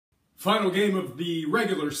Final game of the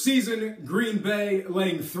regular season, Green Bay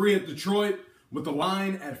laying 3 at Detroit with the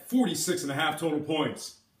line at 46.5 total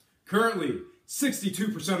points. Currently,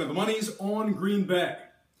 62% of the money's on Green Bay.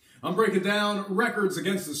 I'm breaking down records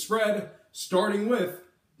against the spread, starting with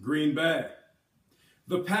Green Bay.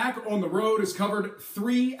 The Pack on the road has covered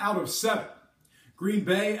 3 out of 7. Green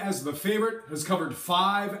Bay, as the favorite, has covered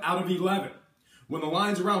 5 out of 11. When the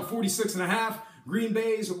line's around 46.5, Green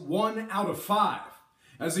Bay's 1 out of 5.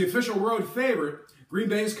 As the official road favorite, Green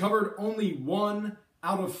Bay's covered only 1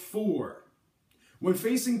 out of 4. When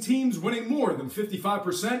facing teams winning more than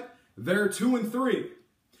 55%, they're 2-3.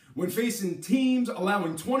 When facing teams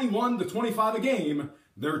allowing 21 to 25 a game,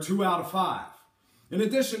 they're 2 out of 5. In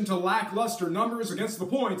addition to lackluster numbers against the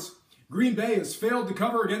points, Green Bay has failed to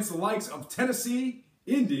cover against the likes of Tennessee,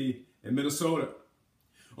 Indy, and Minnesota.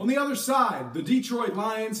 On the other side, the Detroit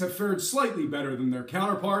Lions have fared slightly better than their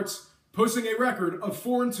counterparts, posting a record of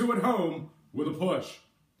 4-2 at home with a push.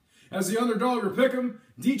 As the underdog or pick'em,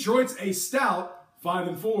 Detroit's a stout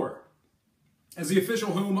 5-4. As the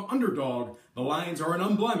official home underdog, the Lions are an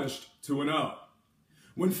unblemished 2-0.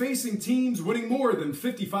 When facing teams winning more than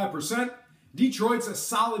 55%, Detroit's a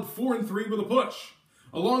solid 4-3 with a push.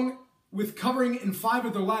 Along with covering in 5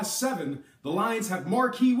 of their last 7, the Lions have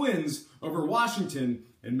marquee wins over Washington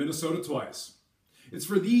and Minnesota twice. It's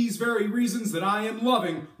for these very reasons that I am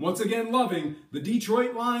loving, once again loving, the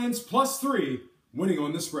Detroit Lions +3 winning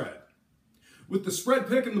on the spread. With the spread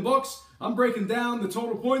pick in the books, I'm breaking down the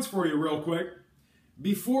total points for you real quick.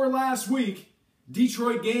 Before last week,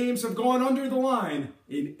 Detroit games have gone under the line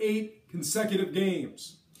in 8 consecutive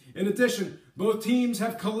games. In addition, both teams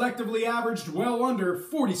have collectively averaged well under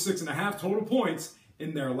 46.5 total points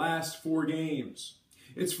in their last 4 games.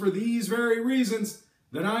 It's for these very reasons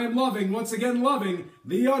that I am loving, once again loving,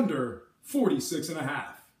 the under 46.5.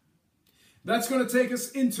 That's going to take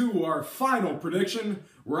us into our final prediction,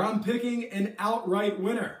 where I'm picking an outright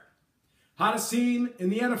winner. Hottest team in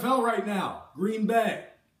the NFL right now, Green Bay.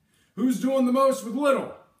 Who's doing the most with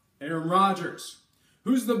little? Aaron Rodgers.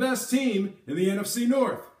 Who's the best team in the NFC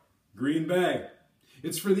North? Green Bay.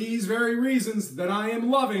 It's for these very reasons that I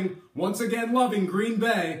am loving, once again loving Green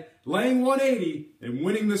Bay, laying 180 and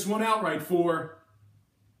winning this one outright for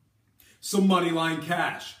some money line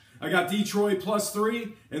cash. I got Detroit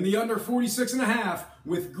 +3 and the under 46.5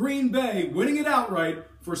 with Green Bay winning it outright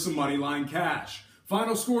for some money line cash.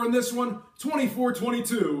 Final score in this one,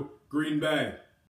 24-22, Green Bay.